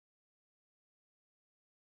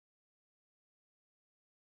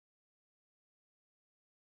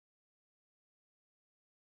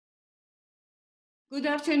Good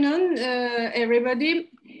afternoon,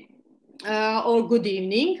 everybody, or good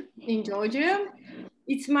evening in Georgia.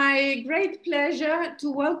 It's my great pleasure to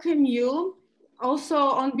welcome you also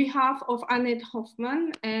on behalf of Annette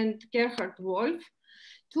Hoffman and Gerhard Wolf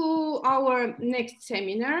to our next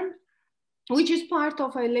seminar, which is part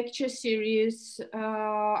of a lecture series,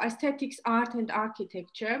 Aesthetics, Art and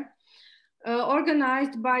Architecture,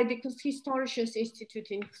 organized by the Kunsthistorisches Institute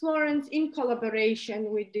in Florence in collaboration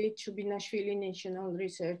with the Chubinashvili National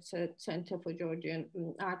Research Center for Georgian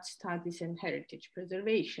Art Studies and Heritage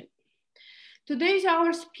Preservation. Today's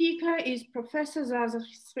our speaker is Professor Zaza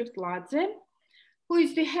Skhirtladze, who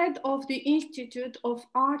is the head of the Institute of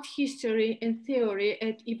Art History and Theory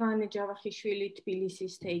at Ivane Javakishvili Tbilisi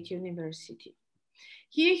State University.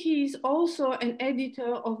 Here he is also an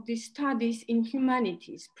editor of the Studies in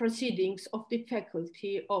Humanities proceedings of the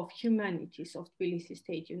Faculty of Humanities of Tbilisi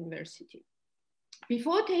State University.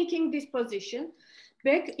 Before taking this position,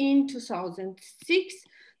 back in 2006,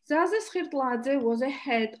 Zaza Skhirtladze was a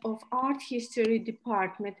head of Art History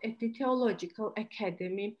Department at the Theological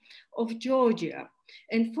Academy of Georgia,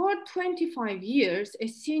 and for 25 years, a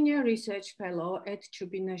senior research fellow at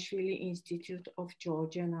Chubinashvili Institute of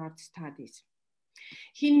Georgian Art Studies.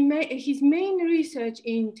 His main research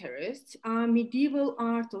interests are medieval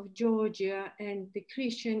art of Georgia and the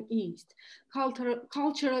Christian East,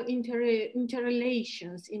 cultural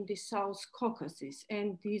interrelations in the South Caucasus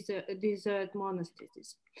and desert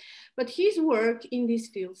monasteries. But his work in these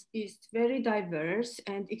fields is very diverse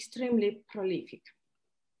and extremely prolific.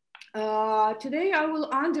 Today I will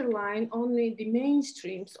underline only the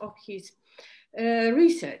mainstreams of his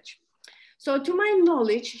research. So to my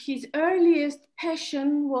knowledge, his earliest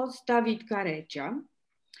passion was David Gareja,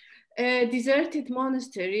 a deserted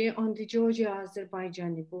monastery on the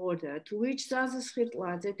Georgia-Azerbaijani border, to which Zaza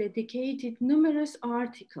Skhirtladze dedicated numerous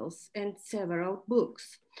articles and several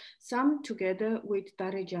books, some together with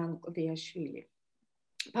Darejan Godiashvili.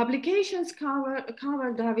 Publications cover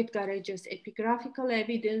David Gareja's epigraphical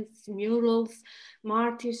evidence, murals,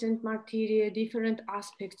 martyrs and martyria, different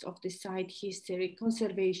aspects of the site history,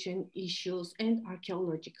 conservation issues, and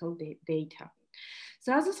archaeological data.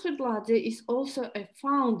 Zaza Skhirtladze is also a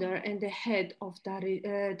founder and the head of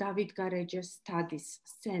David Gareja's Studies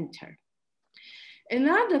Center.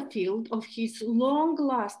 Another field of his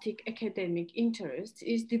long-lasting academic interests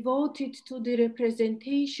is devoted to the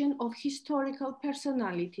representation of historical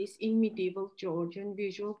personalities in medieval Georgian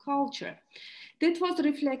visual culture that was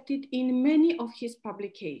reflected in many of his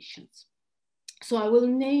publications. So I will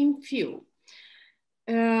name few,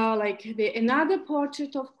 like another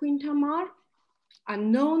portrait of Queen Tamar,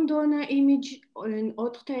 unknown donor image in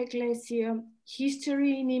Otkta Ecclesia,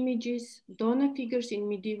 history in images, donor figures in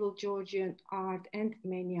medieval Georgian art, and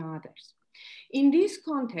many others. In this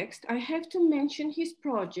context, I have to mention his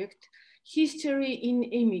project, History in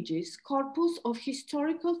Images, Corpus of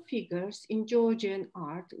Historical Figures in Georgian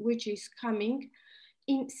Art, which is coming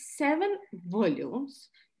in 7 volumes,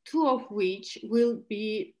 2 of which will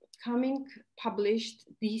be published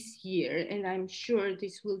this year, and I'm sure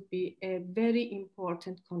this will be a very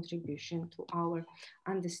important contribution to our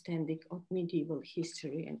understanding of medieval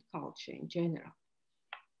history and culture in general.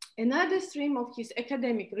 Another stream of his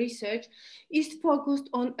academic research is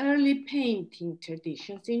focused on early painting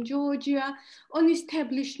traditions in Georgia, on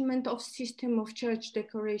establishment of system of church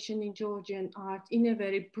decoration in Georgian art in a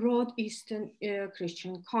very broad Eastern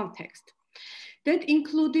Christian context. That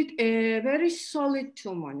included a very solid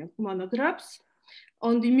 2 monographs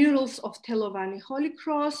on the murals of Telovani Holy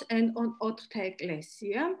Cross and on Otkta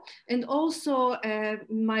Ecclesia, and also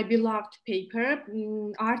my beloved paper,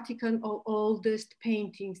 article of oldest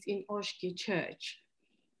paintings in Oshki Church.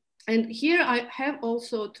 And here I have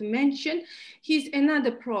also to mention his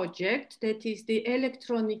another project, that is the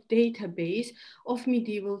electronic database of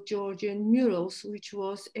medieval Georgian murals, which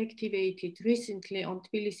was activated recently on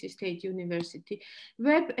Tbilisi State University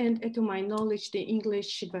web, and to my knowledge, the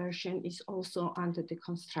English version is also under the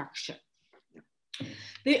construction.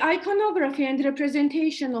 The iconography and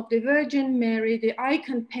representation of the Virgin Mary, the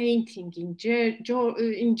icon painting in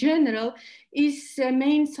general, is a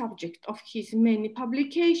main subject of his many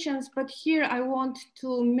publications, but here I want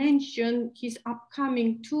to mention his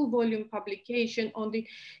upcoming 2-volume publication on the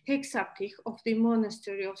hexaptych of the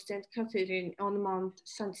monastery of St. Catherine on Mount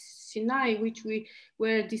Sinai, which we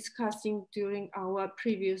were discussing during our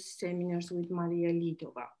previous seminars with Maria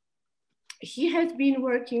Lidova. He has been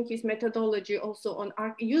working his methodology also on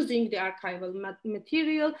using the archival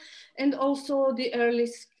material, and also the early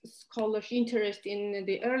scholarship interest in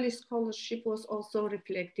the early scholarship was also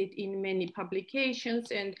reflected in many publications,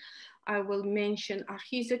 and I will mention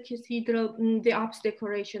Achise Cathedral, the apse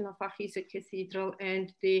decoration of Achise Cathedral,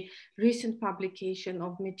 and the recent publication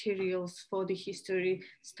of materials for the history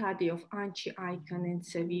study of Anchi icon and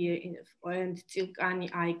Severe and Tsilkani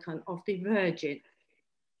icon of the Virgin.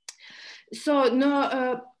 So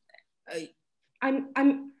no,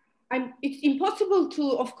 it's impossible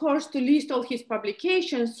to, of course, to list all his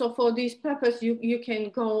publications. So for this purpose, you can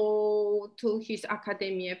go to his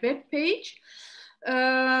academia webpage.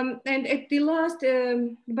 And at the last,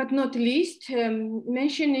 but not least,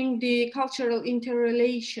 mentioning the cultural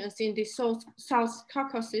interrelations in the South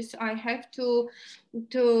Caucasus, I have to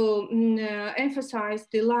emphasize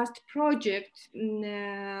the last project,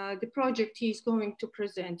 the project he is going to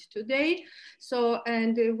present today. So,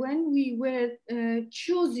 and when we were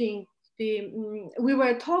choosing we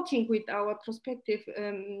were talking with our prospective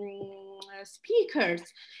speakers,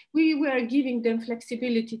 we were giving them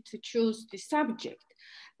flexibility to choose the subject.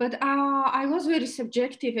 But I was very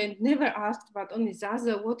subjective and never asked, but only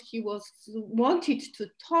Zaza, what he wanted to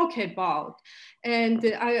talk about. And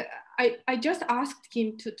I just asked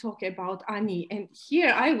him to talk about Ani. And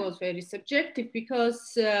here I was very subjective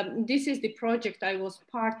because this is the project, I was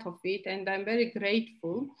part of it, and I'm very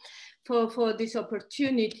grateful for this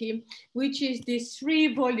opportunity, which is this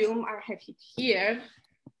 3-volume, I have it here,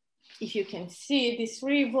 if you can see, this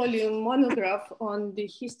 3-volume monograph on the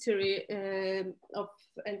history of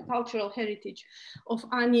and cultural heritage of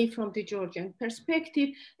Ani from the Georgian perspective.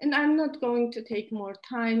 And I'm not going to take more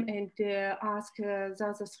time and ask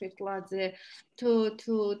Zaza Skhirtladze to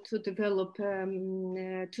develop,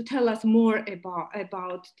 to tell us more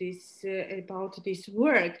about this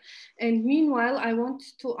work. And meanwhile, I want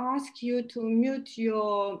to ask you to mute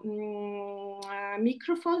your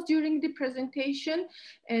microphones during the presentation.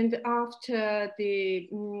 And after the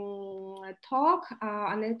talk,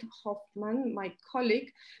 Annette Hoffman, my colleague,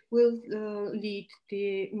 will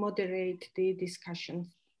moderate the discussion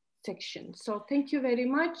section. So thank you very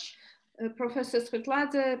much. Professor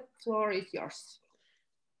Skhirtladze, floor is yours.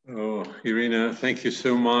 Oh, Irina, thank you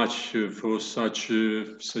so much for such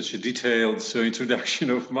a detailed introduction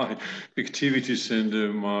of my activities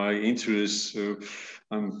and my interests.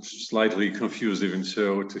 I'm slightly confused even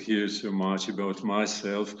so to hear so much about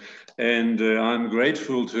myself. And I'm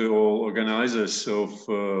grateful to all organizers of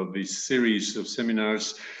this series of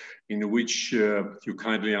seminars in which you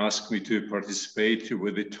kindly asked me to participate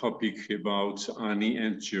with the topic about Ani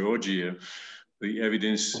and Georgia, the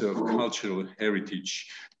evidence of cultural heritage.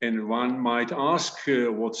 And one might ask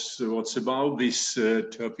what's about this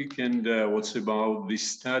topic and what's about this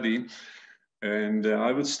study. And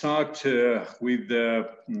I would start with the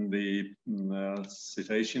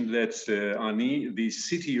citation that Ani, the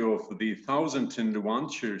city of the 1,001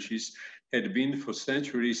 churches, had been for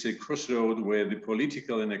centuries a crossroad where the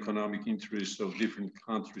political and economic interests of different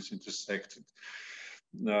countries intersected.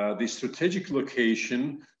 The strategic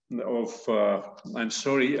location of, I'm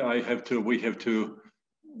sorry, we have to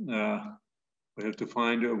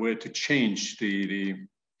find where to change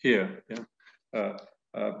here. Yeah.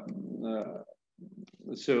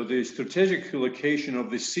 So the strategic location of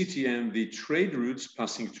the city and the trade routes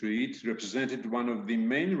passing through it represented one of the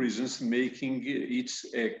main reasons making it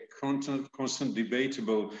a constant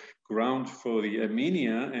debatable ground for the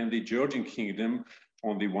Armenia and the Georgian kingdom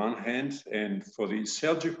on the one hand, and for the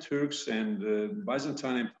Seljuk Turks and the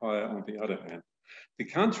Byzantine Empire on the other hand. The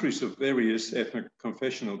countries of various ethnic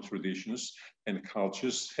confessional traditions and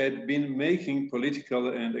cultures had been making political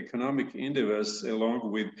and economic endeavors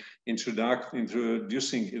along with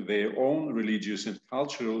introducing their own religious and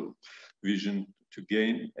cultural vision to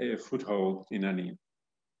gain a foothold in Ani.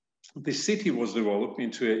 The city was developed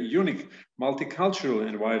into a unique multicultural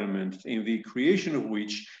environment in the creation of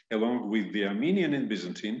which, along with the Armenian and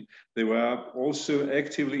Byzantine, there were also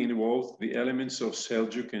actively involved the elements of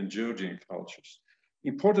Seljuk and Georgian cultures.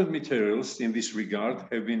 Important materials in this regard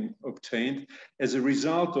have been obtained as a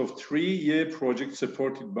result of 3-year projects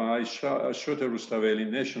supported by Shota Rustaveli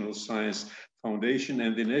National Science Foundation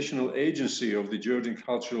and the National Agency of the Georgian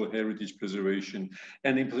Cultural Heritage Preservation,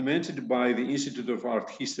 and implemented by the Institute of Art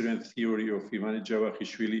History and Theory of Ivane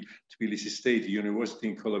Javakishvili, Tbilisi State University,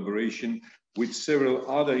 in collaboration with several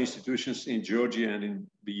other institutions in Georgia and in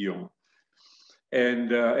beyond.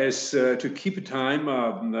 And as to keep time,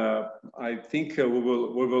 I think we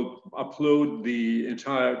will upload the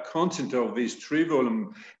entire content of this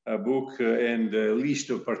 3-volume book and list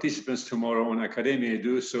of participants tomorrow on Academia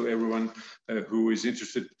Edu, so everyone who is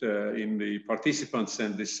interested in the participants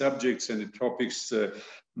and the subjects and the topics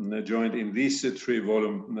joined in this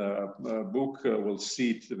 3-volume book will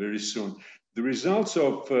see it very soon. The results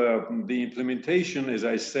of the implementation, as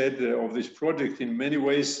I said, of this project in many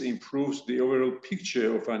ways improves the overall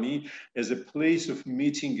picture of Ani as a place of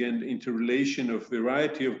meeting and interrelation of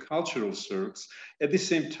variety of cultural circles. At the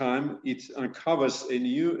same time, it uncovers a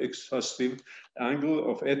new exhaustive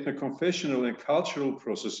angle of ethno-confessional and cultural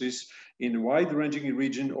processes in wide-ranging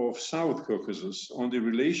region of South Caucasus on the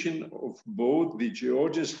relation of both the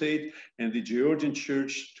Georgian state and the Georgian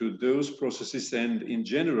church to those processes, and in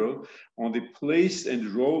general on the place and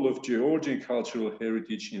role of Georgian cultural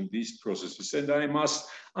heritage in these processes. And I must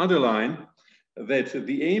underline that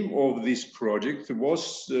the aim of this project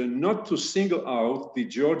was not to single out the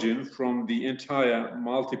Georgian from the entire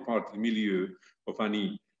multi-party milieu of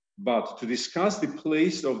Ani, but to discuss the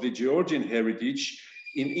place of the Georgian heritage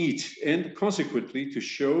in it, and consequently to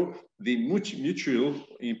show the mutual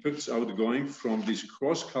impacts outgoing from this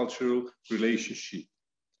cross-cultural relationship.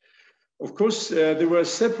 Of course, there were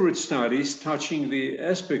separate studies touching the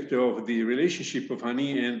aspect of the relationship of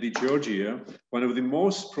Ani and the Georgia. One of the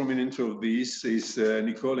most prominent of these is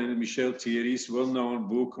Nicole and Michel Thierry's well-known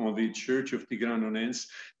book on the Church of Tigran-Onens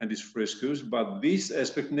and its frescoes, but this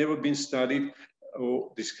aspect never been studied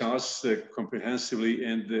or discussed comprehensively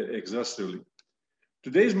and exhaustively.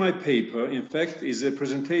 Today's my paper, in fact, is a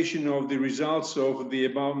presentation of the results of the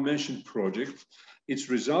above mentioned project. Its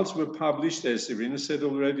results were published, as Irina said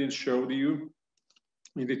already and showed you,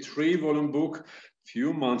 in the 3-volume book a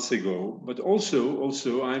few months ago. But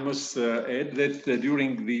also I must add that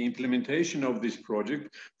during the implementation of this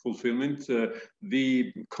project fulfillment,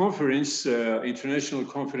 the conference, international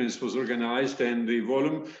conference was organized, and the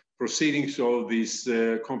volume proceedings of this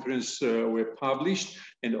conference were published,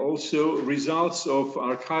 and also results of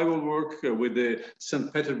archival work with the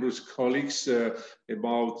St. Petersburg colleagues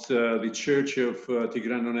about the Church of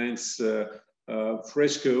Tigran-Onens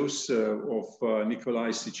frescoes of Nikolai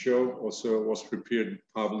Sichov also was prepared and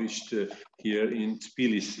published here in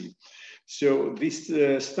Tbilisi. So these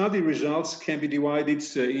study results can be divided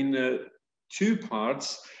in 2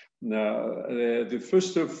 parts. The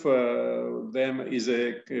first of them is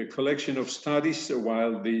a collection of studies,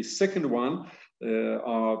 while the second one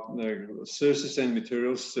are sources and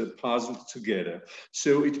materials puzzled together.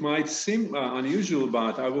 So it might seem unusual,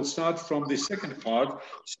 but I will start from the second part.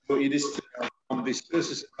 So it is from the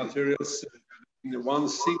sources and materials in one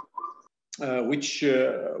thing,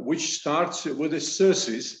 which starts with the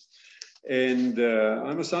sources. And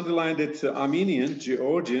I must underline that Armenian,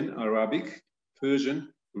 Georgian, Arabic,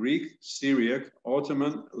 Persian, Greek, Syriac,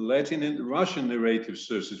 Ottoman, Latin, and Russian narrative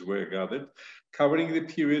sources were gathered, covering the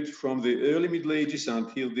period from the early Middle Ages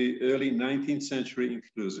until the early 19th century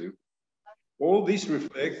inclusive. All these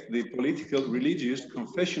reflect the political, religious,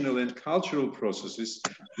 confessional, and cultural processes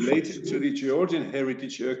related to the Georgian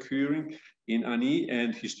heritage occurring in Ani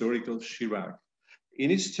and historical Shirak. In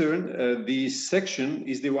its turn, the section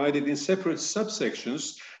is divided in separate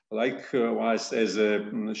subsections, likewise as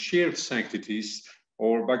shared sanctities,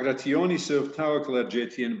 or Bagrationis of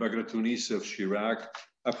Tavaklarjeti and Bagratunis of Shirak,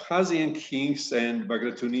 Abkhazian kings and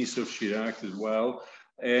Bagratunis of Shirak as well,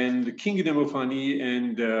 and the Kingdom of Ani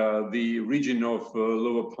and the region of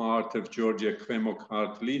lower part of Georgia,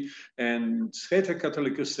 Kvemo-Kartli, and Skheta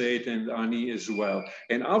Catholicosate and Ani as well.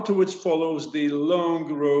 And afterwards follows the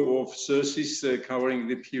long row of sources covering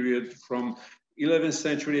the period from 11th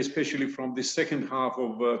century, especially from the second half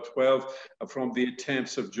of 12th, from the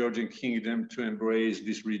attempts of Georgian kingdom to embrace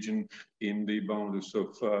this region in the boundaries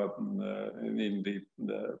of, in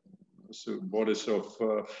the borders of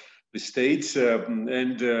the states,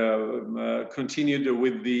 and continued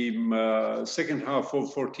with the second half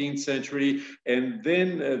of 14th century, and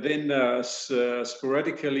then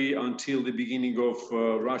sporadically until the beginning of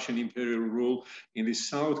Russian imperial rule in the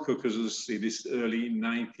South Caucasus in this early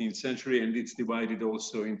 19th century, and it's divided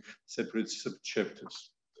also in separate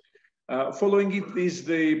sub-chapters. Following it is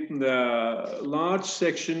the large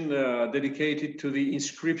section dedicated to the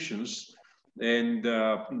inscriptions. And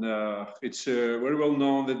it's very well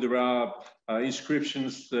known that there are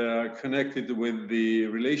inscriptions connected with the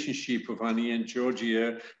relationship of Ani and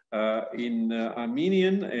Georgia in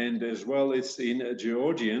Armenian and as well as in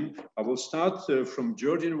Georgian. I will start from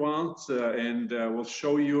Georgian ones and will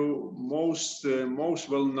show you most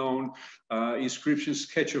well-known inscription,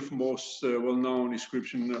 sketch of most well-known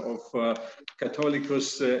inscription of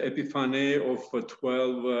Catholicos Epiphane of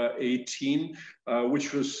 1218,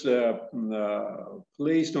 which was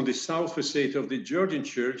placed on the south facade of the Georgian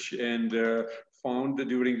church and found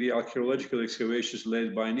during the archaeological excavations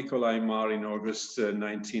led by Nikolai Mar in August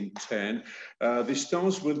 1910. The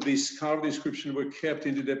stones with this carved inscription were kept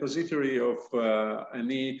in the depository of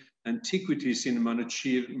Ani antiquities in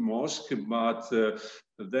Manuchir Mosque, but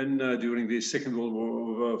then during the Second World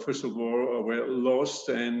War, First World War were lost,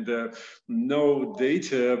 and no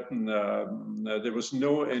data, there was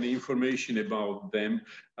no any information about them.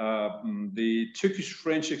 The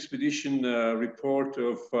Turkish-French expedition report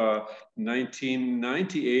of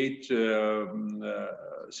 1998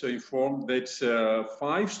 so informed that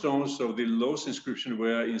 5 stones of the lost inscription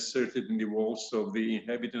were inserted in the walls of the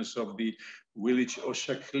inhabitants of the village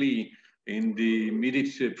Oshakli in the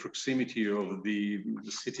immediate proximity of the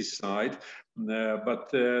city side.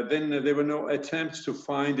 But then there were no attempts to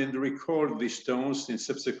find and record the stones in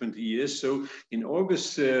subsequent years. So in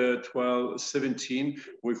August 1217,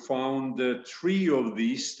 we found 3 of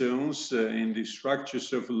these stones in the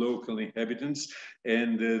structures of local inhabitants.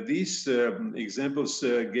 And these examples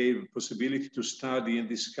gave possibility to study and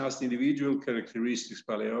discuss individual characteristics,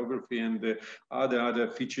 paleography, and other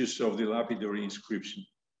features of the lapidary inscription.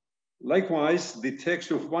 Likewise, the text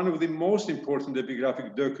of one of the most important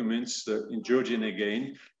epigraphic documents in Georgian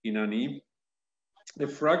again, in Ani, the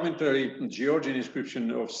fragmentary Georgian inscription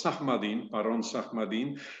of Sahmadin, Baron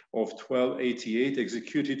Sahmadin, of 1288,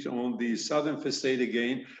 executed on the southern facade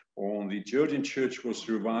again on the Georgian church, was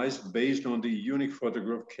revised based on the unique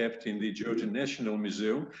photograph kept in the Georgian National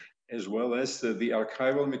Museum, as well as the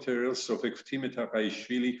archival materials of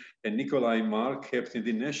Kunsthistorisches and Nikolai Marr kept in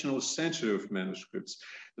the National Center of Manuscripts.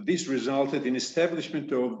 This resulted in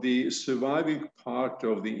establishment of the surviving part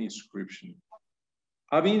of the inscription.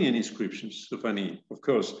 Armenian inscriptions, Sufani, of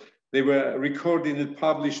course, they were recorded and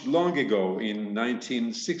published long ago in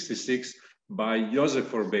 1966 by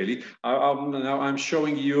Joseph Orbeli. Now I'm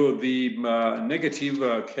showing you the negative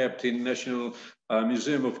kept in National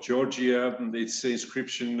Museum of Georgia. It's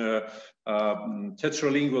inscription,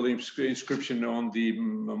 tetralingual inscription on the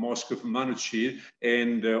Mosque of Manuchir,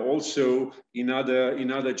 and also in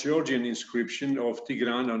other Georgian inscription of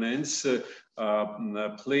Tigran on Ens,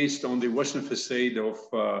 placed on the western facade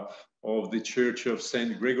of the Church of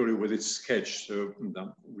St. Gregory with its sketch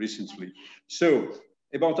recently. So,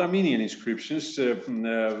 about Armenian inscriptions, they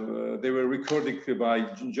were recorded by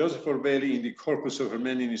Joseph Orbeli in the corpus of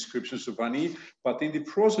Armenian inscriptions of Ani, but in the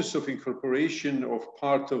process of incorporation of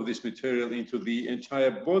part of this material into the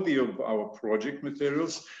entire body of our project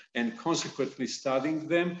materials and consequently studying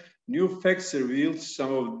them, new facts revealed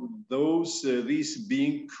some of these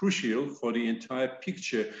being crucial for the entire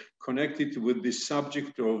picture connected with the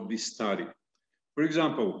subject of the study. For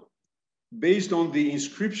example, based on the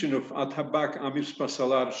inscription of Atabak Amir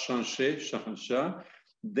Spasalar Shahanshah,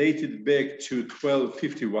 dated back to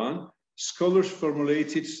 1251, scholars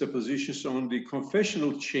formulated suppositions on the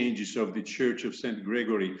confessional changes of the Church of St.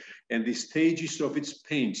 Gregory and the stages of its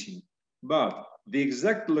painting. But the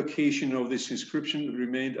exact location of this inscription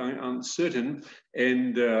remained uncertain,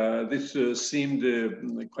 and this seemed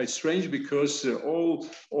quite strange because all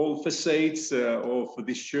facades of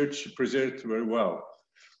this church preserved very well.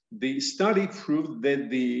 The study proved that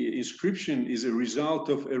the inscription is a result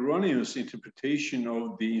of erroneous interpretation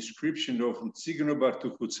of the inscription of Tsigno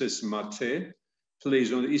Bartukutses Mate,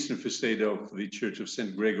 placed on the eastern facade of the Church of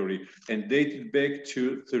St. Gregory and dated back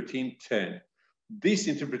to 1310. This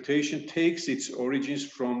interpretation takes its origins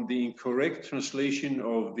from the incorrect translation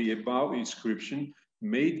of the above inscription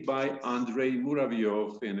made by Andrei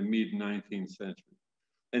Muravyov in the mid-19th century.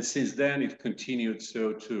 And since then, it continued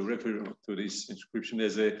so to refer to this inscription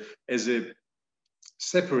as a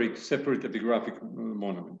separate epigraphic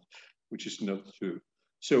monument, which is not true.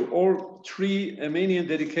 So all 3 Armenian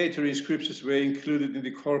dedicatory inscriptions were included in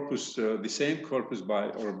the corpus, the same corpus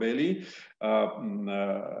by Orbeli,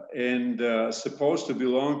 and supposed to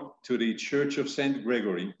belong to the Church of St.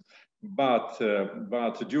 Gregory. But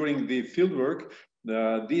during the fieldwork,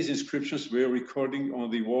 these inscriptions were recording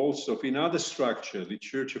on the walls of another structure, the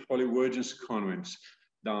Church of Holy Virgin's Convent,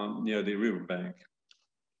 down near the riverbank.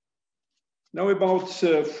 Now about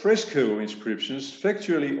fresco inscriptions.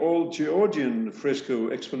 Factually, all Georgian fresco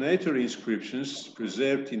explanatory inscriptions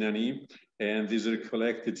preserved in Ani, and these are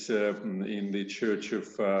collected in the Church of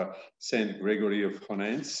St. Gregory of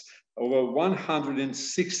Honens. Over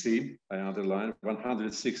 160, I underline,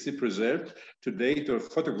 160 preserved to date or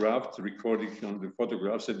photographed, recorded on the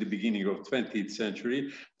photographs at the beginning of 20th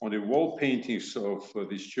century on the wall paintings of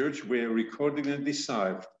this church were recorded and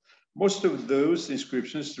deciphered. Most of those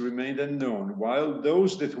inscriptions remained unknown, while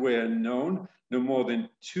those that were known, no more than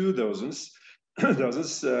 2 dozens,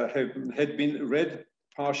 had been read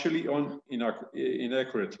partially or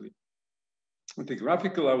inaccurately. The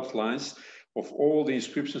graphical outlines of all the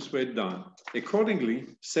inscriptions were done. Accordingly,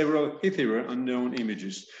 several hitherto unknown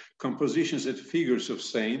images, compositions and figures of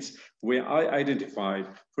saints were identified.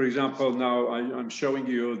 For example, now I'm showing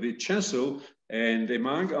you the chancel, and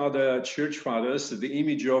among other church fathers, the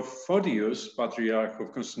image of Photios, Patriarch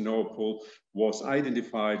of Constantinople, was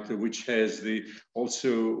identified, which has the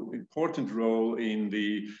also important role in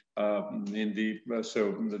the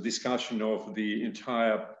discussion of the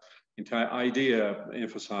entire idea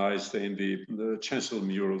emphasized in the chancel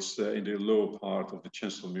murals, in the lower part of the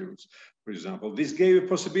chancel murals, for example. This gave a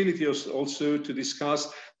possibility also to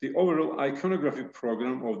discuss the overall iconographic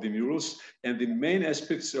program of the murals and the main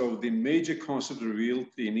aspects of the major concept revealed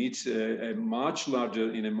in it in a much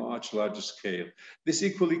larger scale. This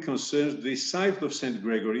equally concerns the site of St.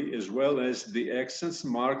 Gregory as well as the accents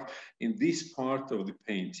marked in this part of the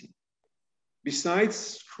painting. Besides,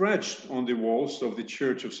 scratched on the walls of the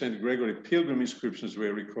Church of St. Gregory, pilgrim inscriptions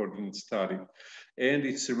were recorded and studied. And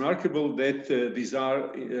it's remarkable that these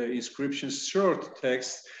are inscriptions, short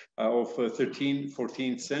texts of 13th,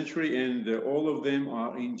 14th century, and all of them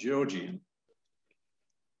are in Georgian.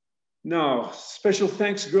 Now, special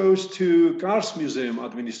thanks goes to Kars Museum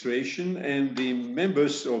administration and the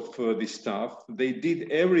members of the staff. They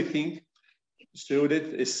did everything so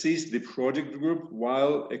that assist the project group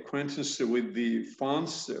while acquaintance with the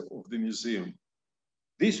funds of the museum.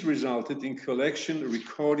 This resulted in collection,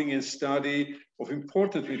 recording, and study of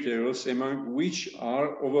important materials, among which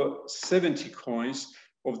are over 70 coins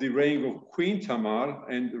of the reign of Queen Tamar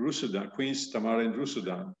and Rusudan, Queens Tamar and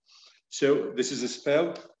Rusudan. So this is a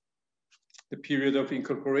spell, the period of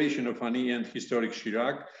incorporation of Ani and historic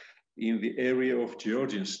Shirak in the area of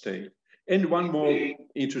Georgian state. And one more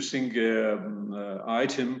interesting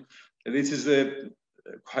item. This is a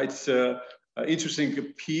quite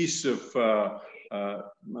interesting piece of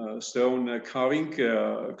stone carving,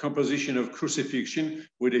 composition of crucifixion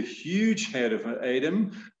with a huge head of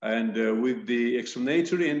Adam and with the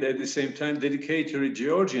explanatory and at the same time dedicatory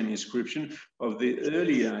Georgian inscription of the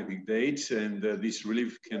early Arabic dates. And this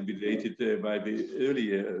relief can be dated by the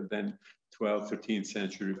earlier than 12th, 13th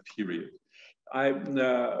century period.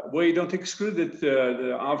 We don't exclude that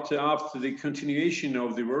after the continuation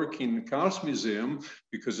of the work in Kars Museum,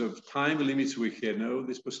 because of time limits, we had no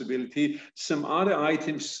this possibility. Some other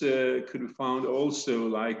items could be found also,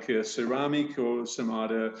 like ceramic or some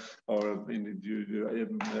other, or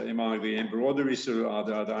among the embroideries or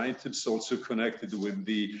other items also connected with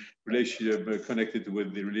the relationship,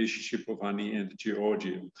 of Ani and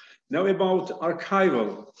Georgia. Now about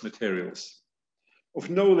archival materials. Of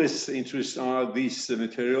no less interest are these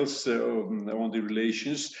materials on the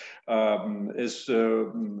relations, as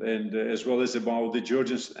well as about the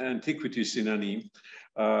Georgian antiquities in Ani.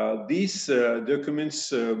 These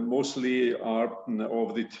documents mostly are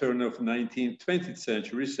of the turn of 19th, 20th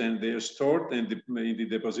centuries, and they are stored in the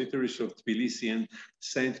depositories of Tbilisi and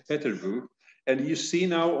St. Petersburg. And you see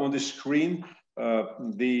now on the screen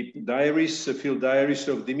the diaries, field diaries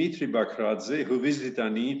of Dimitri Bakradze, who visited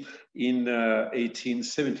Ani in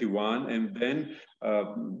 1871, and then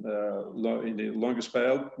in the longer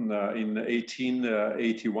spell in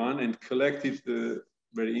 1881, and collected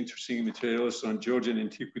very interesting materials on Georgian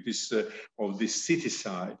antiquities of the city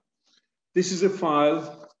side. This is a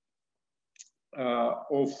file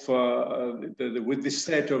with this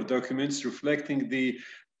set of documents reflecting the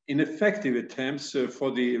ineffective attempts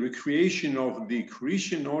for the recreation of the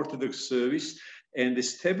Christian Orthodox service and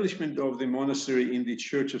establishment of the monastery in the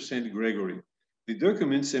Church of St. Gregory. The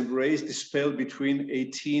documents embrace the spell between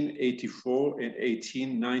 1884 and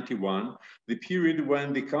 1891, the period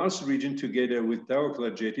when the Kars region, together with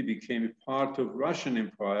Tao-Klarjeti, became a part of Russian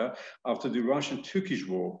Empire after the Russian-Turkish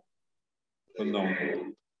War.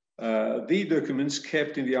 The documents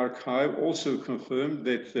kept in the archive also confirmed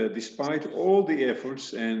that despite all the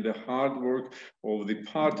efforts and the hard work of the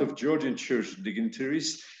part of Georgian church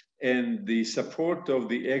dignitaries and the support of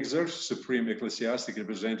the exarchs, supreme ecclesiastic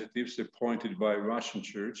representatives appointed by Russian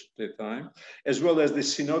church at that time, as well as the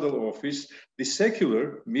synodal office, the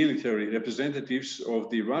secular military representatives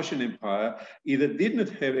of the Russian Empire either did not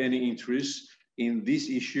have any interest in this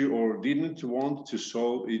issue or didn't want to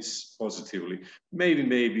solve it positively.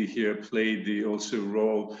 Maybe here played the also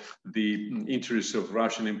role the interest of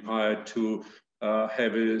Russian Empire to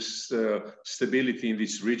have a stability in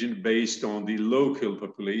this region based on the local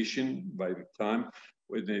population by the time.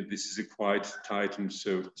 This is a quite tight and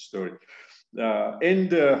so story.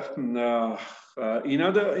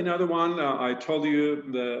 Another one I told you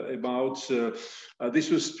about. This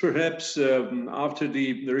was perhaps after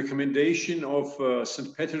the recommendation of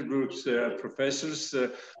St. Petersburg's professors,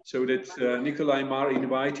 so that Nikolai Marr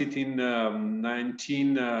invited in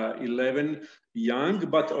 1911 young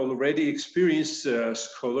but already experienced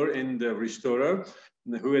scholar and restorer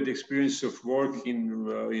who had experience of work in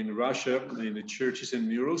Russia in the churches and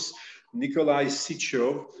murals. Nikolai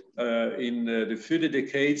Sichov, in the further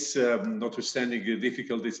decades, notwithstanding the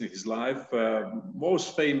difficulties in his life,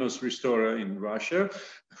 most famous restorer in Russia,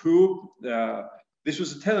 who this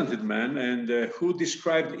was a talented man and who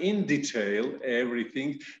described in detail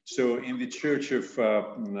everything. So in the church of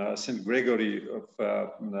St. Gregory of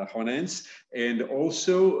Florenz, and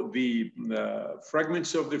also the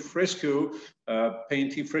fragments of the fresco,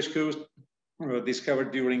 painting frescoes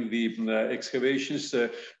discovered during the excavations.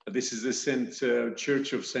 This is the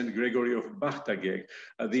Church of St. Gregory of Baghdad.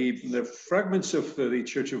 The fragments of the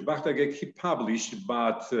Church of Baghdad he published,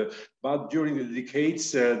 but during the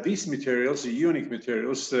decades, these materials, unique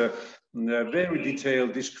materials, very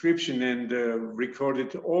detailed description and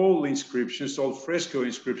recorded all inscriptions, all fresco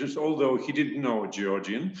inscriptions, although he didn't know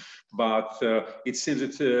Georgian, but it seems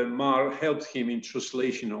that Marr helped him in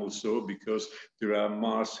translation also, because there are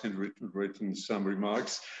Marr's handwritten some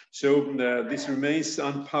remarks. So this remains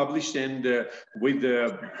unpublished, and with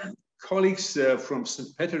colleagues from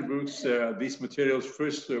St. Petersburg, these materials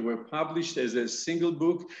first were published as a single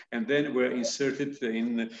book and then were inserted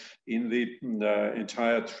in the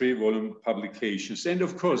entire 3-volume publications. And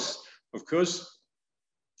of course,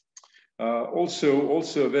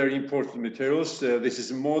 also very important materials. This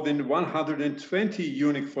is more than 120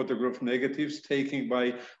 unique photograph negatives taken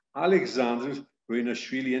by Alexander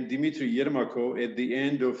Chubinashvili and Dmitry Yermakov at the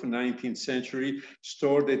end of the 19th century,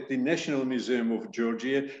 stored at the National Museum of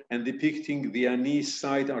Georgia and depicting the Anisi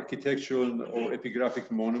site architectural or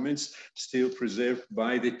epigraphic monuments still preserved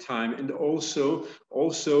by the time, and also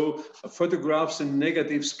photographs and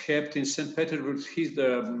negatives kept in St. Petersburg's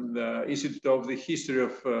Institute of the History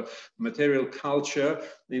of Material Culture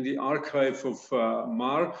in the archive of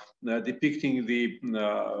Marr, depicting the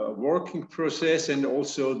working process, and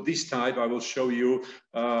also this type, I will show you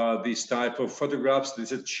this type of photographs.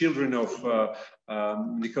 These are children of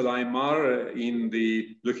Nikolai Marr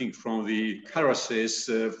looking from the Caucasus,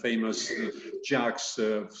 famous jugs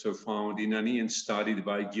so found in Ani and studied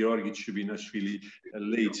by Georgian Chubinashvili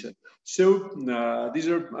later. So these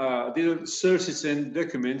are sources and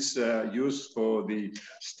documents used for the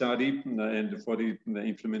study and for the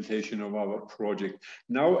implementation of our project.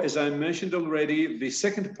 Now, as I mentioned already, the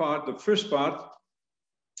first part,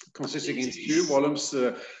 consisting in 2 volumes,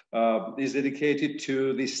 is dedicated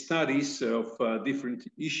to the studies of different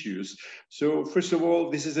issues. So first of all,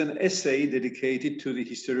 this is an essay dedicated to the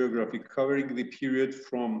historiography, covering the period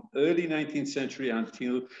from early 19th century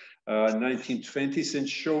until 1920s, and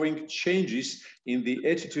showing changes in the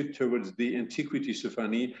attitude towards the antiquities of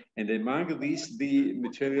Ani, and among these, the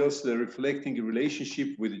materials reflecting a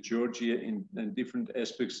relationship with Georgia in different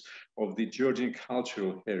aspects of the Georgian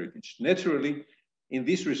cultural heritage. Naturally, in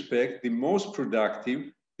this respect, the most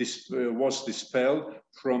productive was the spell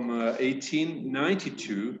from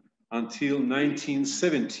 1892 until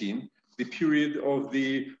 1917, the period of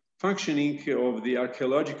the functioning of the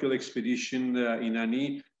archaeological expedition in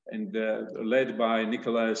Ani, and led by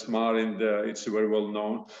Nikolai Marr, and it's very well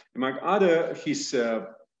known. Among other, his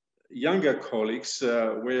younger colleagues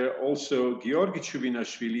were also Georgi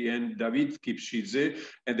Chubinashvili and David Kipshidze,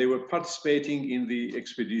 and they were participating in the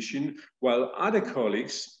expedition, while other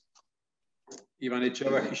colleagues, Ivan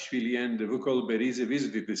Javahishvili and Vukol Berize,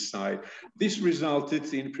 visited this site. This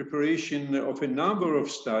resulted in preparation of a number of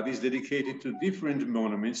studies dedicated to different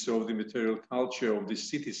monuments of the material culture of the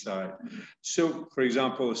city side. So, for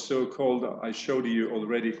example, so-called, I showed you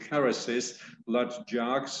already, Caucasus, large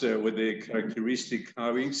jugs with the characteristic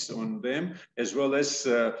carvings on them, as well as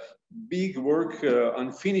big work,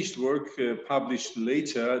 unfinished work published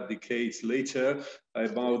later, decades later,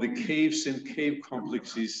 about the caves and cave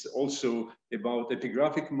complexes, also about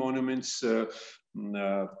epigraphic monuments.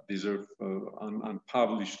 These are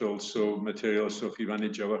unpublished also materials of Ivan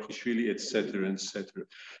Javahishvili, etc., etc.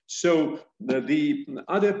 So the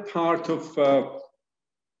other part of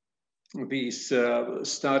this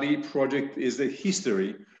study project is the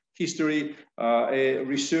history, a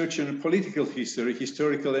research on political history,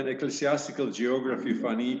 historical and ecclesiastical geography of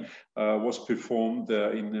Ani was performed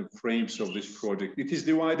in the frames of this project. It is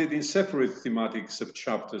divided in separate thematic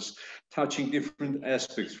subchapters, touching different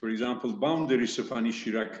aspects, for example, boundaries of Ani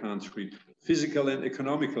Shirak country, physical and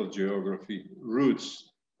economical geography,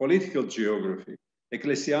 roots, political geography,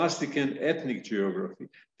 ecclesiastic and ethnic geography,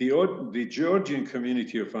 the Georgian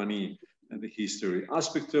community of Ani and the history,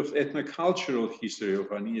 aspect of ethnocultural history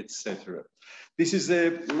of Ani, etc. This is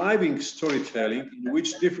a living storytelling in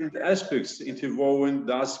which different aspects interwoven,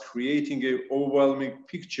 thus creating an overwhelming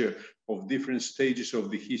picture of different stages of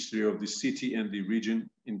the history of the city and the region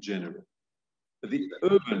in general. The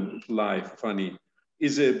urban life of Ani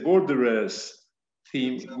is a borderless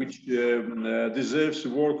theme which deserves the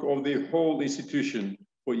work of the whole institution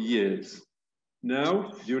for years.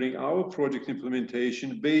 Now, during our project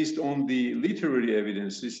implementation, based on the literary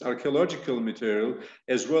evidences, archaeological material,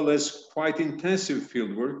 as well as quite intensive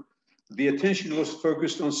fieldwork, the attention was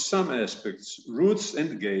focused on some aspects: routes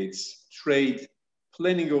and gates, trade,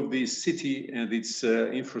 planning of the city and its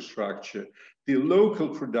infrastructure, the local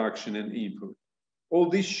production and input. All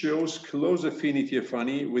this shows close affinity of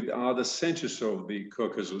Ani with other centers of the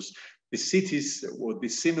Caucasus, the cities with the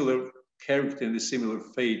similar character and the similar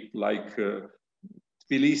fate, like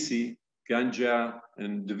Tbilisi, Ganja,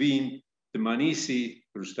 and Dvin, the Manisi,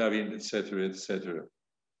 Rustavian, etc., etc.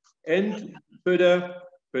 And further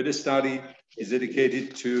study is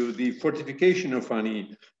dedicated to the fortification of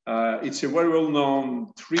Ani. It's a very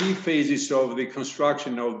well-known 3 phases of the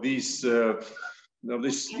construction of this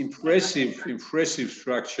impressive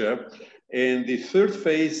structure. And the 3rd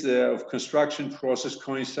phase of construction process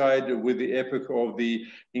coincided with the epoch of the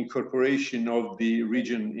incorporation of the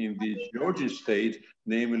region in the Georgian state,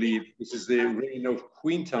 namely, this is the reign of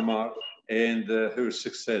Queen Tamar and her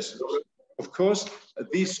successors. Of course,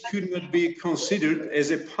 this could not be considered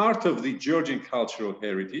as a part of the Georgian cultural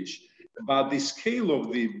heritage, but the scale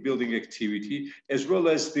of the building activity, as well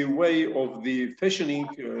as the way of the fashioning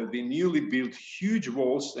the newly built huge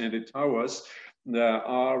walls and the towers,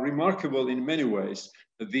 are remarkable in many ways.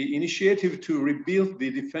 The initiative to rebuild the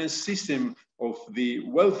defense system of the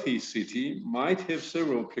wealthy city might have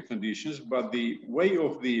several preconditions, but the way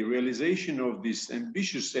of the realization of this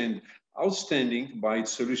ambitious and outstanding by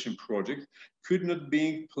its solution project could not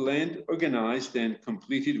be planned, organized, and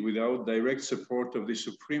completed without direct support of the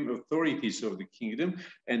supreme authorities of the kingdom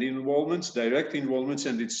and involvements, direct involvements,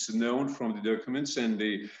 and it's known from the documents and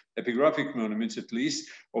the epigraphic monuments, at least,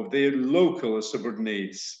 of their local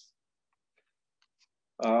subordinates.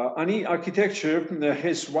 Ani architecture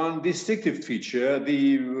has one distinctive feature.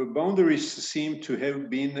 The boundaries seem to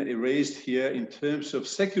have been erased here in terms of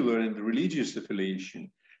secular and religious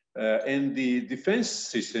affiliation. And the defense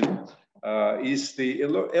system is the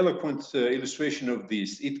eloquent illustration of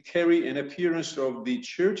this. It carries an appearance of the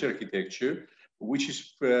church architecture, which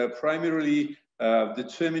is primarily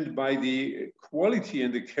determined by the quality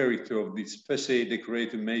and the character of this facade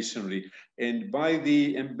decorated masonry, and by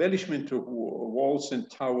the embellishment of walls and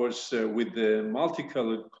towers with the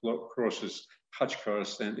multicolored crosses,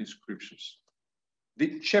 khachkars, and inscriptions.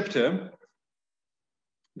 The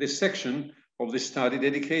section of the study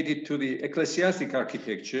dedicated to the ecclesiastic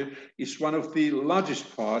architecture is one of the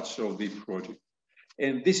largest parts of the project.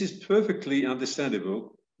 And this is perfectly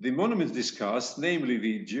understandable. The monuments discussed, namely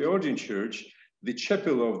the Georgian church, the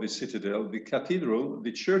chapel of the citadel, the cathedral,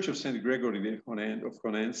 the church of St. Gregory of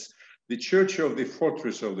Florenz, the church of the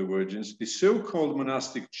fortress of the Virgins, the so-called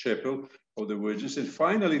monastic chapel of the Virgins, and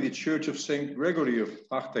finally the church of St. Gregory of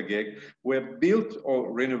Pachtageg were built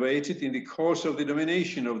or renovated in the course of the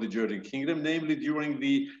domination of the Georgian kingdom, namely during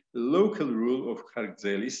the local rule of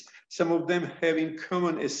Kharkzelis. Some of them have in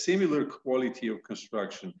common a similar quality of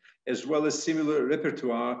construction, as well as similar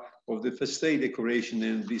repertoire of the facade decoration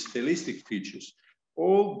and the stylistic features.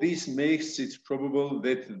 All this makes it probable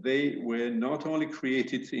that they were not only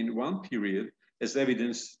created in one period, as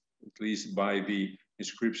evidenced at least by the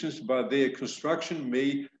inscriptions, but their construction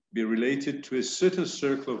may be related to a certain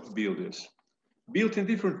circle of builders. Built in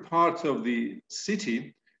different parts of the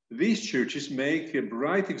city, these churches make a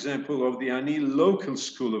bright example of the Ani local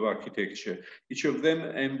school of architecture. Each of them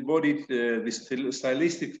embodied the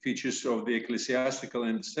stylistic features of the ecclesiastical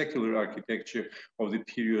and secular architecture of the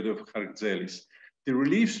period of Kharkzelis. The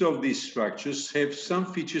reliefs of these structures have some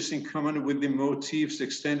features in common with the motifs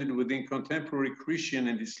extended within contemporary Christian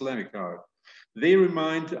and Islamic art. They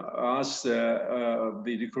remind us the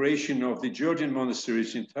decoration of the Georgian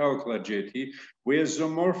monasteries in Tao-Klarjeti, where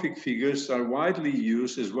zoomorphic figures are widely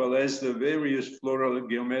used, as well as the various floral and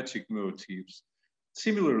geometric motifs.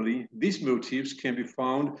 Similarly, these motifs can be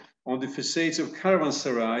found on the facades of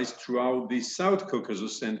caravanserais throughout the South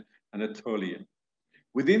Caucasus and Anatolia.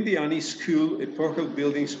 Within the Ani school, epochal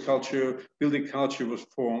building culture was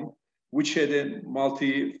formed. which had a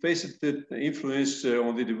multifaceted influence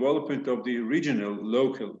on the development of the regional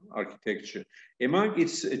local architecture. Among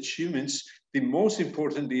its achievements, the most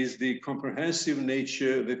important is the comprehensive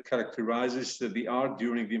nature that characterizes the art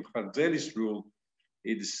during the Mkhartzelis rule.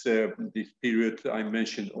 It's the period I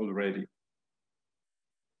mentioned already.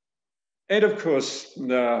 And of course,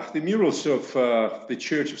 the murals of the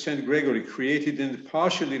Church of St. Gregory, created and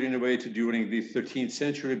partially renovated during the 13th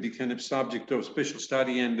century, became a subject of special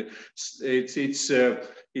study, and it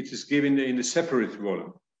is given in a separate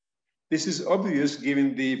volume. This is obvious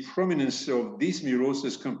given the prominence of these murals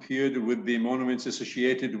as compared with the monuments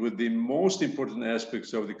associated with the most important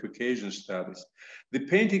aspects of the Caucasian studies. The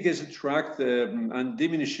painting has attracted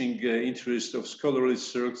undiminishing interest of scholarly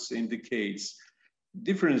circles in decades.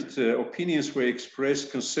 Different opinions were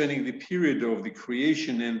expressed concerning the period of the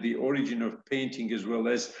creation and the origin of painting, as well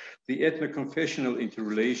as the ethno-confessional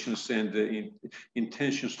interrelations and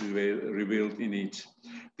intentions revealed in it.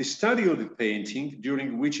 The study of the painting,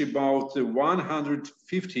 during which about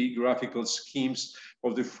 150 graphical schemes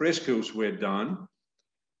of the frescoes were done,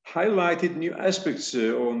 highlighted new aspects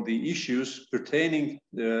on the issues pertaining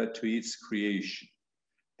to its creation.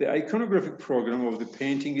 The iconographic program of the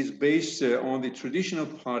painting is based on the traditional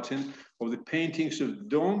pattern of the paintings of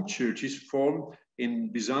dome churches formed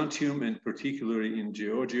in Byzantium and particularly in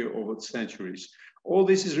Georgia over centuries. All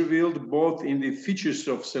this is revealed both in the features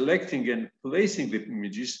of selecting and placing the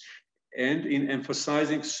images and in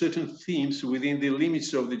emphasizing certain themes within the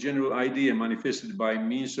limits of the general idea manifested by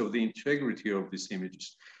means of the integrity of these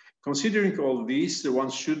images. Considering all this,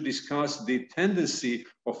 one should discuss the tendency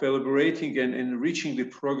of elaborating and enriching the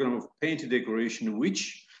program of painted decoration,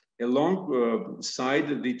 which,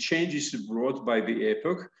 alongside the changes brought by the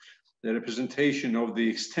epoch, the representation of the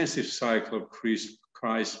extensive cycle of Christ's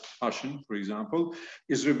Passion, for example,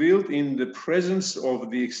 is revealed in the presence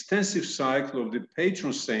of the extensive cycle of the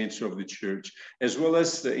patron saints of the Church, as well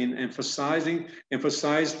as in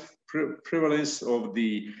emphasized prevalence of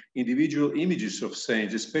the individual images of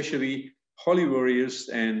saints, especially holy warriors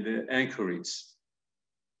and anchorites.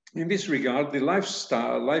 In this regard, the life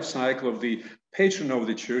cycle of the patron of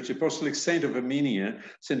the Church, Apostolic Saint of Armenia,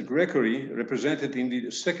 St. Gregory, represented in the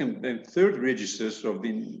second and third registers of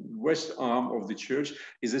the west arm of the Church,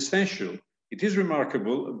 is essential. It is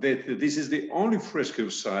remarkable that this is the only fresco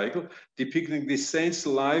cycle depicting the saint's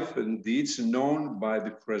life and deeds known by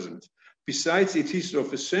the present. Besides, it is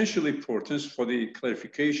of essential importance for the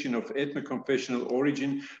clarification of ethno-confessional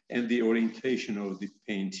origin and the orientation of the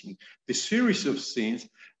painting. The series of scenes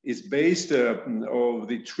is based on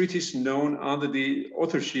the treatise known under the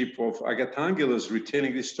authorship of Agathangelos,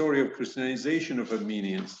 retelling the story of Christianization of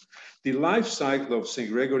Armenians. The life cycle of St.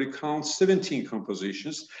 Gregory counts 17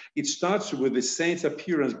 compositions. It starts with the saint's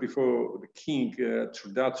appearance before the king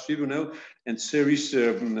through that tribunal and series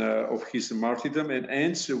of his martyrdom, and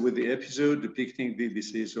ends with the episode depicting the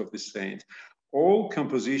decease of the saint. All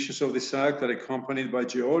compositions of the cycle are accompanied by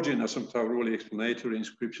Georgian asymptotically explanatory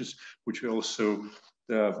inscriptions, which were also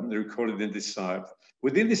recorded in this site.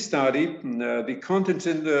 Within the study, the content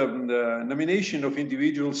and nomination of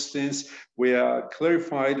individual scenes were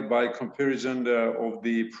clarified by comparison of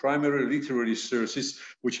the primary literary sources,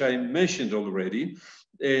 which I mentioned already.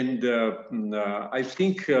 And I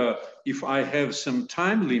think if I have some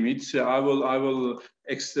time limits, I will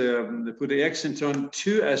put the accent on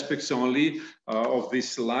two aspects only of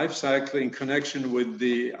this life cycle in connection with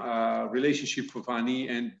the relationship of Ani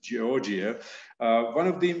and Georgia. One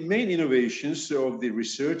of the main innovations of the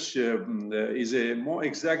research is a more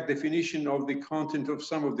exact definition of the content of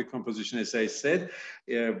some of the composition, as I said.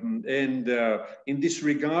 In this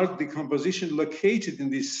regard, the composition located in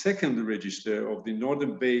the second register of the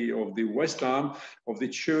northern bay of the west arm of the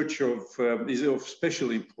church is of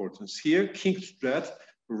special importance. Here, King Strat,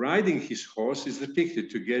 riding his horse, is depicted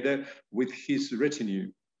together with his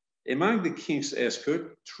retinue. Among the king's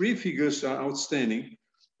escort, three figures are outstanding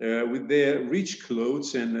with their rich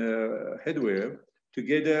clothes and headwear,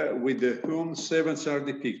 together with whom servants are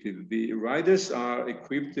depicted. The riders are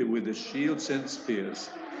equipped with the shields and spears.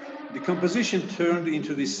 The composition turned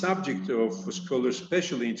into the subject of scholars'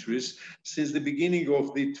 special interest since the beginning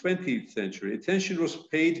of the 20th century. Attention was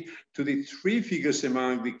paid to the three figures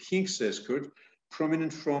among the king's escort,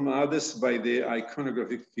 prominent from others by their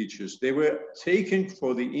iconographic features. They were taken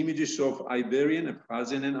for the images of Iberian,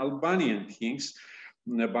 Abkhazian, and Albanian kings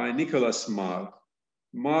by Nicholas Marr.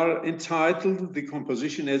 Marr entitled the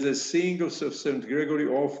composition as a saying of St. Gregory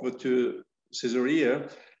offered to Caesarea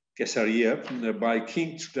by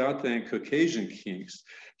King Strat and Caucasian kings.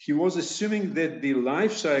 He was assuming that the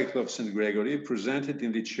life cycle of St. Gregory presented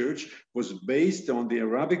in the church was based on the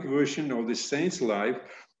Arabic version of the saint's life,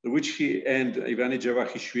 which he and Ivani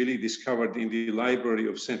Javahishvili discovered in the library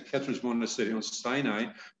of St. Catherine's Monastery on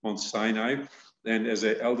Mount Sinai, and as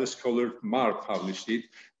an elder scholar, Mar published it.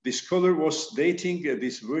 The scholar was dating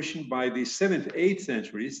this version by the 7th, 8th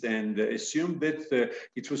centuries and assumed that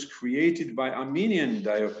it was created by Armenian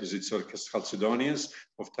diophysites or Chalcedonians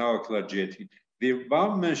of Tower Klarjeti. The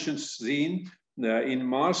above-mentioned scene in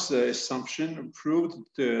Mar's assumption proved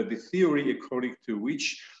the theory according to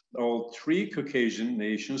which all three Caucasian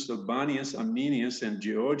nations, Albanians, Armenians, and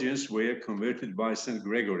Georgians, were converted by St.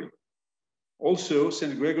 Gregory. Also,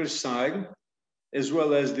 St. Gregory's sign, as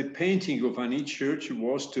well as the painting of Ani church,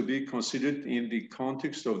 was to be considered in the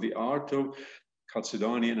context of the art of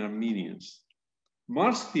Chalcedonian Armenians.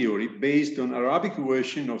 Mar's theory, based on Arabic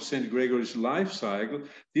version of St. Gregory's life cycle,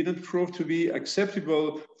 didn't prove to be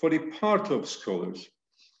acceptable for the part of scholars.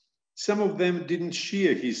 Some of them didn't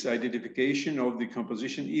share his identification of the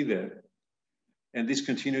composition either, and this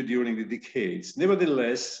continued during the decades.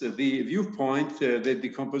 Nevertheless, the viewpoint that the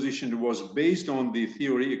composition was based on the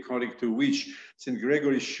theory according to which St.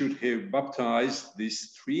 Gregory should have baptized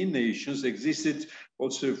these three nations existed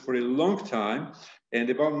also for a long time, and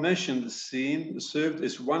the above-mentioned scene served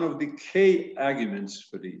as one of the key arguments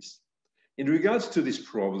for this. In regards to this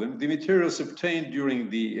problem, the materials obtained during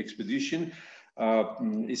the expedition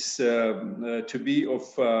is to be of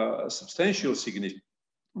substantial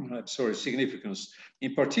significance.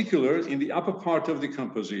 In particular, in the upper part of the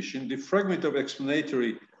composition, the fragment of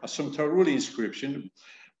explanatory Asomtaruli inscription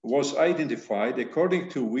was identified, according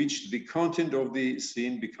to which the content of the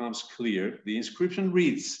scene becomes clear. The inscription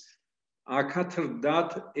reads,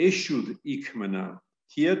 Akatrdat Eshud Ikmana.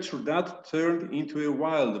 Here, Trdat turned into a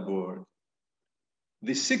wild boar.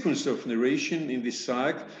 The sequence of narration in the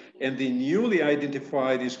sag and the newly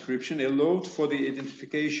identified inscription allowed for the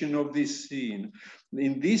identification of this scene.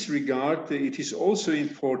 In this regard, it is also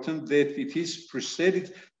important that it is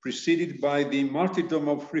preceded by the martyrdom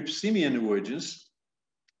of Ripsimian virgins,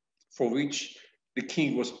 for which the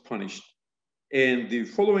king was punished. And the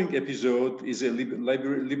following episode is a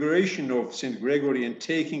liberation of St. Gregory and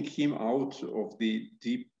taking him out of the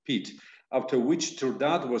deep pit, after which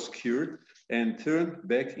Trdat was cured and turned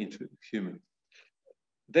back into human.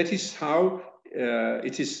 That is how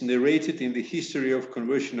it is narrated in the history of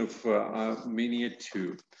conversion of Armenia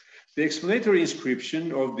too. The explanatory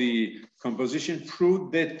inscription of the composition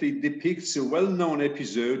proved that it depicts a well-known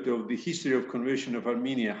episode of the history of conversion of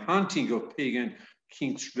Armenia, hunting of pagan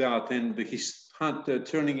King Trdat and his hunt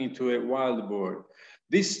turning into a wild boar.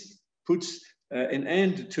 This puts an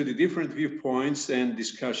end to the different viewpoints and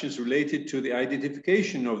discussions related to the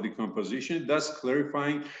identification of the composition, thus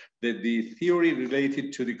clarifying that the theory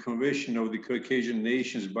related to the conversion of the Caucasian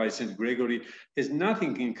nations by St. Gregory has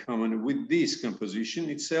nothing in common with this composition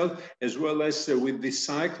itself, as well as with the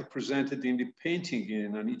cycle presented in the painting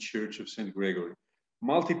in Ani Church of St. Gregory.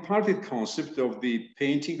 Multi-parted concept of the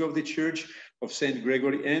painting of the Church of St.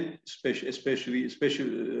 Gregory and specifically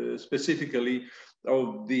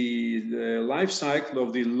of the life cycle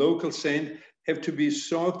of the local saint have to be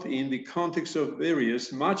sought in the context of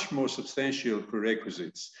various much more substantial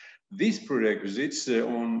prerequisites. These prerequisites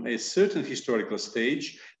on a certain historical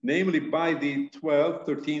stage, namely by the 12th,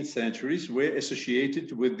 13th centuries, were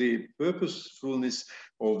associated with the purposefulness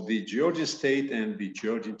of the Georgian state and the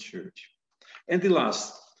Georgian church. And the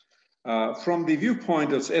last, from the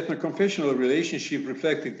viewpoint of ethno-confessional relationship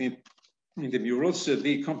reflected in the murals,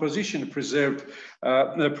 the composition presented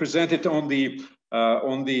on the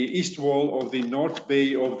east wall of the north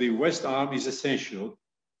bay of the west arm is essential.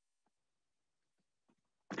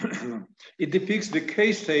 It depicts the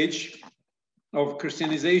case stage of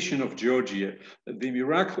Christianization of Georgia, the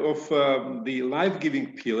miracle of the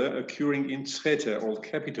life-giving pillar occurring in Skhirtladze, old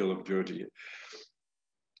capital of Georgia.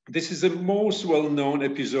 This is the most well-known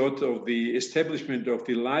episode of the establishment of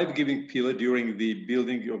the life-giving pillar during the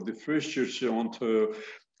building of the first church onto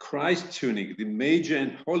Christ's tunic, the major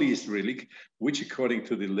and holiest relic, which according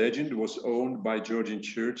to the legend was owned by Georgian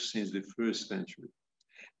church since the 1st century.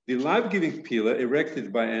 The life-giving pillar erected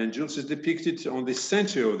by angels is depicted on the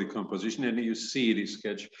center of the composition, and you see the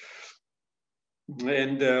sketch.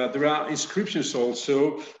 And there are inscriptions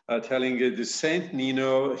also telling the Saint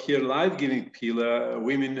Nino, here life-giving pillar,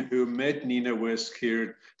 women who met Nina were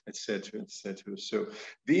scared, etc., etc. So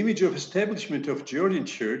the image of establishment of Georgian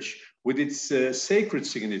church with its sacred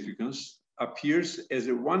significance appears as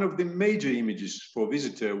one of the major images for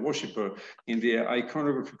visitor worshipper in the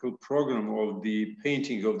iconographical program of the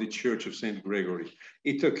painting of the Church of St. Gregory.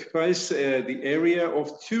 It occupies the area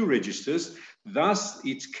of 2 registers. Thus,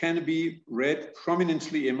 it can be read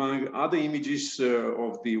prominently among other images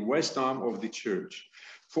of the west arm of the church.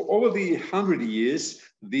 For over the 100 years,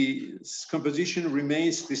 the composition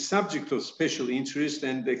remains the subject of special interest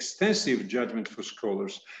and extensive judgment for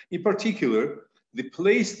scholars. In particular, the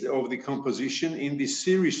place of the composition in the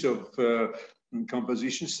series of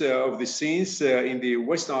compositions of the scenes in the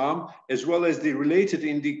west arm, as well as the related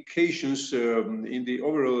indications in the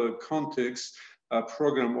overall context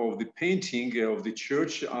program of the painting of the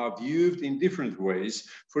church are viewed in different ways.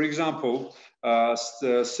 For example,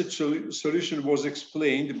 such a solution was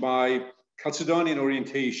explained by Chalcedonian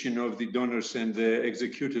orientation of the donors and the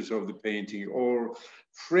executors of the painting, or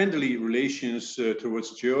friendly relations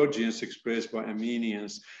towards Georgians expressed by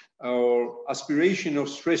Armenians, or aspiration of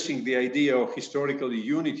stressing the idea of historical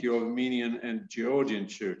unity of Armenian and Georgian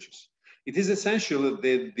churches. It is essential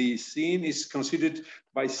that the scene is considered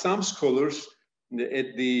by some scholars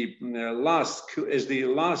as the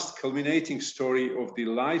last culminating story of the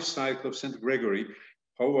life cycle of St. Gregory.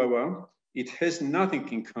 However, it has nothing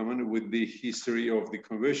in common with the history of the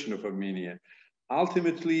conversion of Armenia.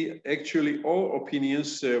 Ultimately, actually, all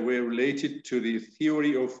opinions were related to the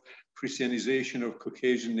theory of Christianization of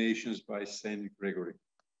Caucasian nations by St. Gregory.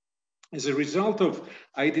 As a result of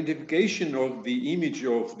identification of the image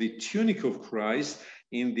of the tunic of Christ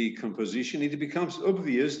in the composition, it becomes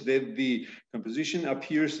obvious that the composition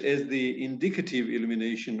appears as the indicative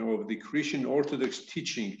illumination of the Christian Orthodox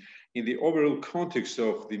teaching in the overall context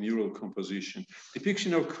of the mural composition.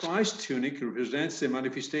 Depiction of Christ's tunic represents a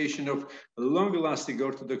manifestation of a long-lasting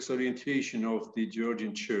Orthodox orientation of the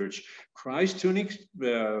Georgian church. Christ's tunic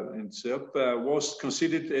itself was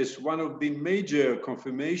considered as one of the major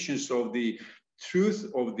confirmations of the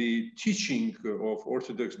truth of the teaching of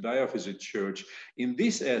Orthodox Diaphysite Church. In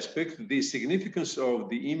this aspect, the significance of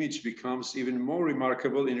the image becomes even more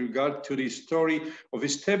remarkable in regard to the story of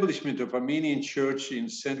establishment of Armenian Church in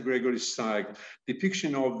St. Gregory's site.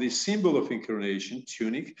 Depiction of the symbol of incarnation,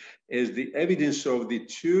 tunic, as the evidence of the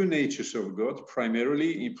two natures of God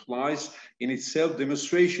primarily implies in itself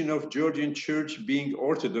demonstration of Georgian Church being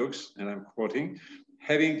Orthodox, and I'm quoting,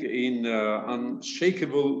 having an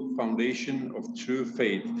unshakable foundation of true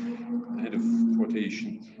faith, end of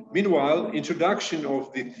quotation. Meanwhile, introduction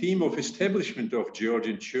of the theme of establishment of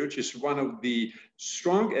Georgian church is one of the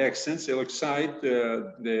strong accents alongside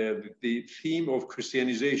the theme of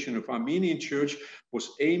Christianization of Armenian church was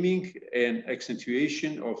aiming an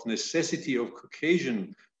accentuation of necessity of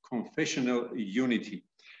Caucasian confessional unity.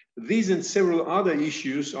 These and several other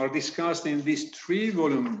issues are discussed in this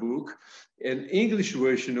 3-volume book, an English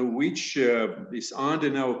version of which is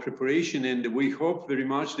under our preparation, and we hope very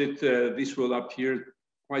much that this will appear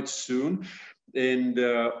quite soon. And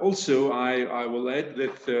also, I will add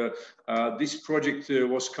that this project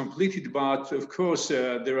was completed, but of course,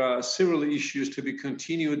 there are several issues to be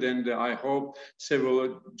continued, and I hope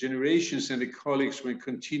several generations and the colleagues will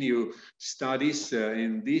continue studies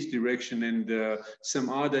in this direction, and some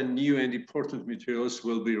other new and important materials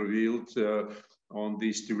will be revealed on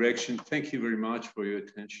this direction. Thank you very much for your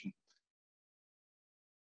attention.